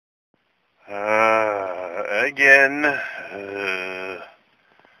Again.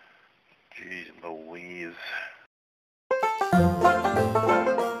 Jeez Louise.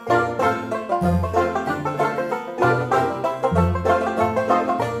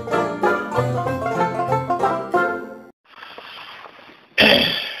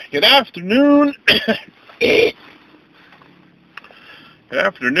 Good afternoon. Good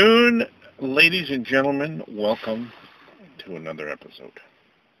afternoon, ladies and gentlemen. Welcome to another episode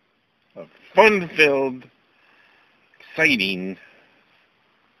of fun-filled, exciting,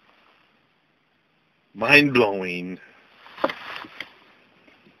 mind-blowing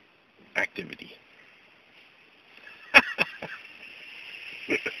activity.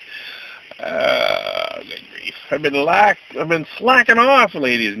 Good grief. I've been slacking off,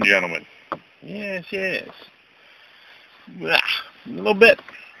 ladies and gentlemen. Yes. A little bit.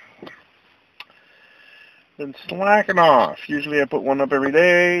 Been slacking off. Usually I put one up every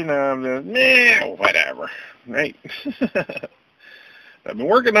day. Now I'm just, whatever. Right? I've been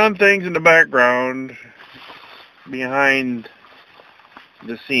working on things in the background, behind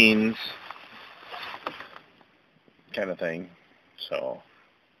the scenes, kind of thing. So,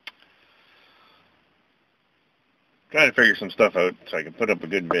 trying to figure some stuff out so I can put up a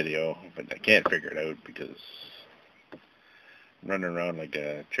good video, but I can't figure it out because I'm running around like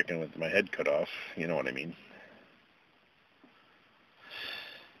a chicken with my head cut off. You know what I mean?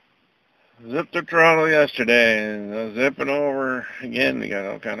 Zipped to Toronto yesterday, and I was zipping over again. We got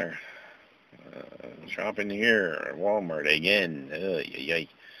all kind of shopping here at Walmart again. Yay.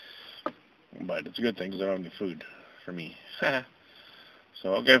 But it's a good thing because I don't have any food for me.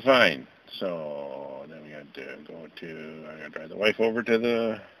 So, okay, fine. So, then we got to I got to drive the wife over to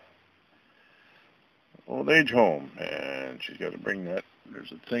the old age home, and she's got to bring that.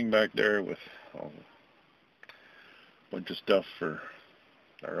 There's a thing back there with a bunch of stuff for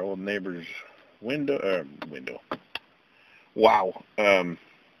our old neighbor's window. Wow. Our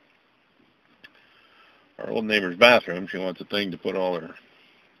old neighbor's bathroom. She wants a thing to put all her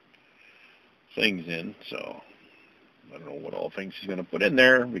things in, so I don't know what all things she's going to put in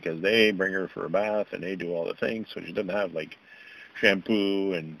there because they bring her for a bath and they do all the things, so she doesn't have like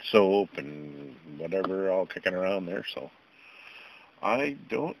shampoo and soap and whatever all kicking around there, so I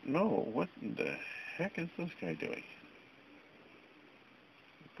don't know. What in the heck is this guy doing?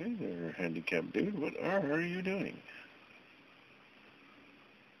 Hey there, handicapped dude. What are you doing?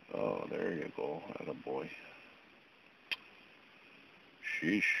 Oh, there you go. Attaboy.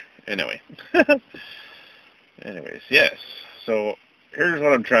 Sheesh. Anyway. Anyways, yes. So, here's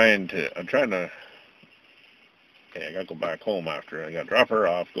what I'm trying to... Okay, I gotta go back home after. I gotta drop her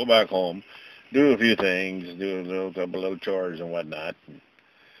off, go back home, do a few things, do a couple little chores and whatnot.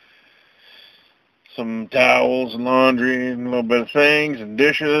 Some towels and laundry and a little bit of things and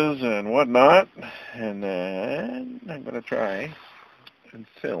dishes and whatnot. And then I'm going to try and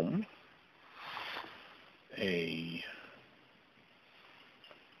film a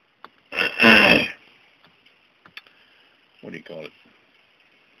what do you call it?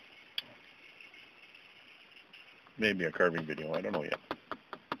 Maybe a carving video. I don't know yet.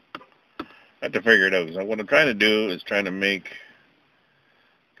 I have to figure it out because what I'm trying to do is trying to make,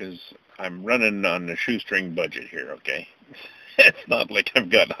 because I'm running on a shoestring budget here, okay? It's not like I've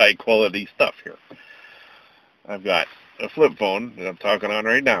got high quality stuff here. I've got a flip phone that I'm talking on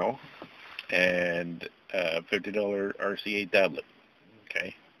right now and a $50 RCA tablet,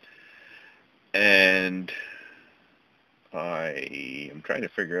 okay? And I am trying to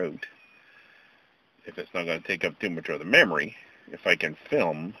figure out if it's not going to take up too much of the memory, if I can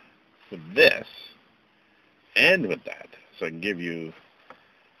film with this and with that, so I can give you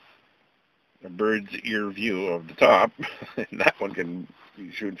a bird's ear view of the top, and that one can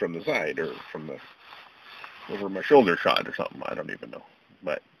be shoot from the side or from the over my shoulder shot or something. I don't even know,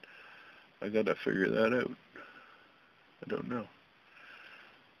 but I gotta figure that out. I don't know.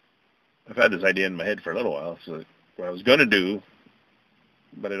 I've had this idea in my head for a little while, so what I was gonna do,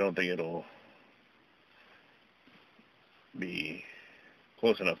 but I don't think it'll be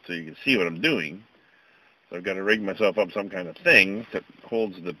close enough so you can see what I'm doing. So I've got to rig myself up some kind of thing that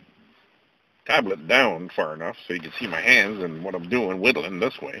holds the tablet down far enough so you can see my hands and what I'm doing, whittling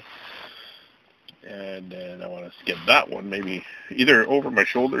this way. And then I want to get that one maybe either over my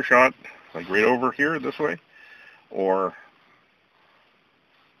shoulder shot, like right over here this way, or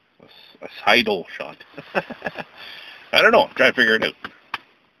a sidle shot. I don't know. I'm trying to figure it out.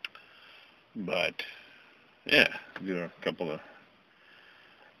 But, yeah, do a couple of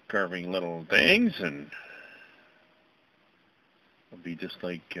carving little things, and it'll be just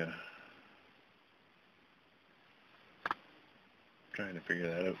like trying to figure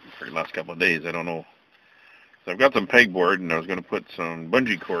that out for the last couple of days. I don't know. So I've got some pegboard, and I was going to put some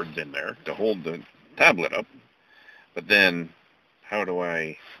bungee cords in there to hold the tablet up. But then, how do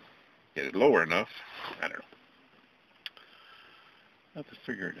I get it lower enough? I don't know. I'll have to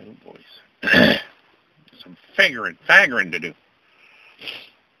figure it out, boys. Some figuring to do.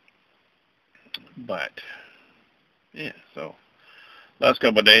 But, yeah, so last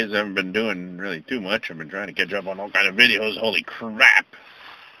couple of days I haven't been doing really too much. I've been trying to catch up on all kind of videos. Holy crap.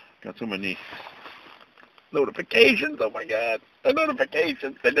 Got so many notifications. Oh my god. The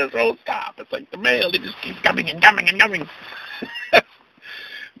notifications, they just won't stop. It's like the mail. They just keep coming and coming and coming.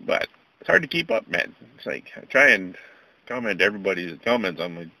 But it's hard to keep up, man. It's like I try and comment everybody's comments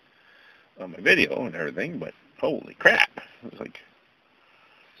on my video and everything, but holy crap. It's like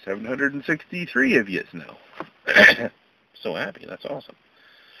 763 of yous now. So happy. That's awesome.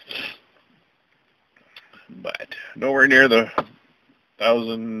 But nowhere near the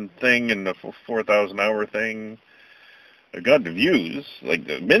 1,000 thing and the 4,000 hour thing. I got the views, like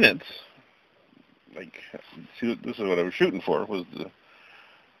the minutes. Like, see, this is what I was shooting for. Was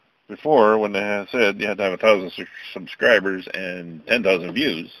before when they said you had to have 1,000 subscribers and 10,000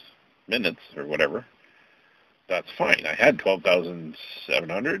 views, minutes or whatever. That's fine. I had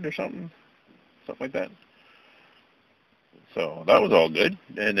 12,700 or something like that. So that was all good.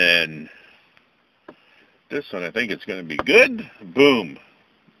 And then this one, I think it's going to be good. Boom.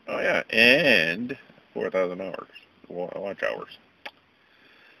 Oh yeah, and 4,000 hours, watch hours.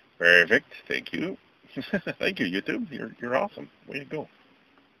 Perfect. Thank you. Thank you, YouTube. You're awesome. Way to go.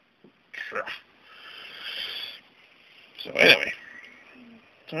 So anyway,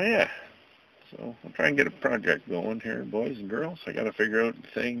 so yeah. So I'll try and get a project going here, boys and girls. I got to figure out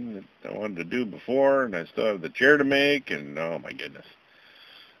the thing that I wanted to do before, and I still have the chair to make, and oh my goodness.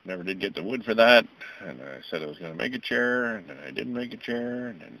 Never did get the wood for that, and I said I was going to make a chair, and then I didn't make a chair,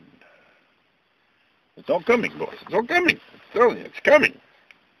 and then it's all coming, boys. It's all coming. It's coming.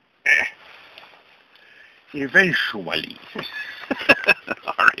 Eventually.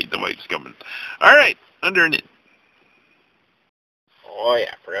 All right, the wife's coming. All right, under and in. Oh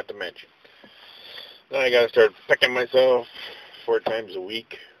yeah, forgot to mention. Now I gotta start pecking myself 4 times a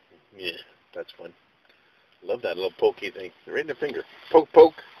week. Yeah, that's fun. Love that little pokey thing. Right in the finger. Poke,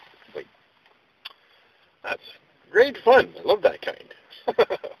 poke. Like, that's great fun. I love that kind.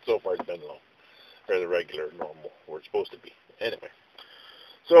 So far it's been low. Or the regular, normal, where it's supposed to be. Anyway.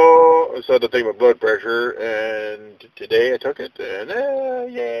 So, I said the thing with blood pressure, and today I took it, and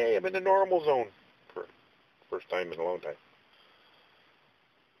yay, I'm in the normal zone for first time in a long time.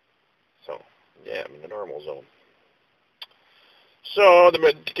 So, yeah, I'm in the normal zone. So, the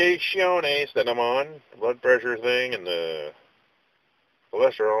medications that I'm on, the blood pressure thing, and the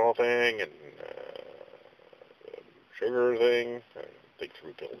cholesterol thing, and sugar thing, I take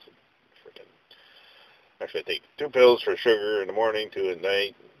 3 pills. Actually, I take 2 pills for sugar in the morning, 2 at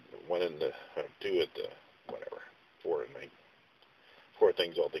night, 2 at the, whatever, 4 at night. 4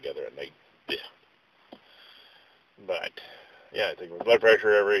 things altogether at night. Yeah. But, yeah, I take my blood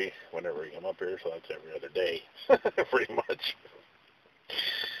pressure whenever I'm up here, so that's every other day, pretty much.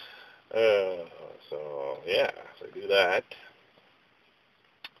 So, yeah, so I do that.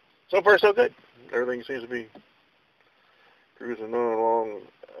 So far, so good. Everything seems to be cruising along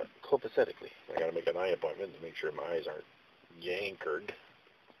copacetically. I gotta make an eye appointment to make sure my eyes aren't yankered.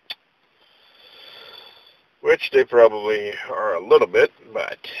 Which they probably are a little bit,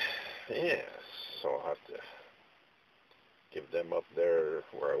 but yeah, so I'll have to give them up there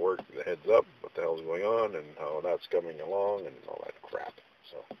where I work the heads up, what the hell's going on and how that's coming along and all that crap.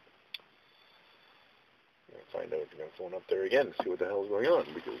 So I'm gonna find out if I'm gonna phone up there again and see what the hell's going on,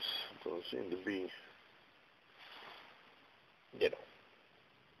 because it doesn't seem to be, you know,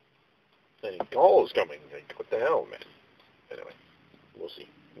 any calls coming. Like, what the hell, man? Anyway, we'll see.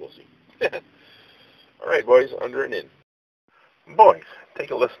 We'll see. All right, boys, under and in. Boys, take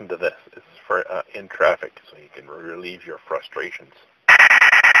a listen to this. This is for in traffic, so you can relieve your frustrations.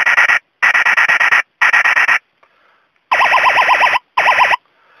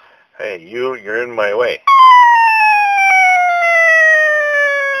 Hey, you're in my way.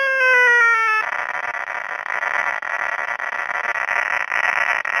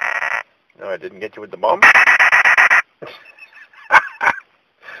 No, I didn't get you with the bomb?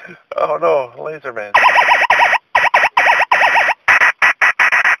 Oh no, laser man.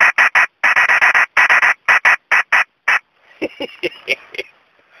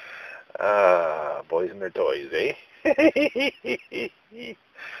 Boys and their toys, eh?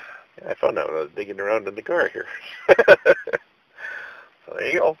 I found out when I was digging around in the car here. So there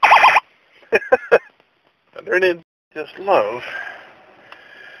you go. Under and in. Just love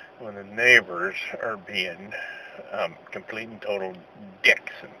when the neighbors are being complete and total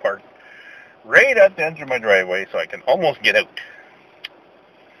dicks and park right at the edge of my driveway so I can almost get out.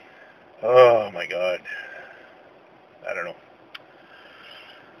 Oh my God. I don't know.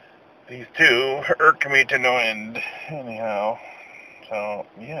 These two irk me to no end. Anyhow. So,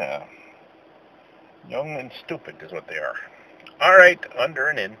 yeah. Young and stupid is what they are. Alright, under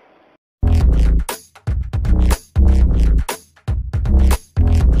and in.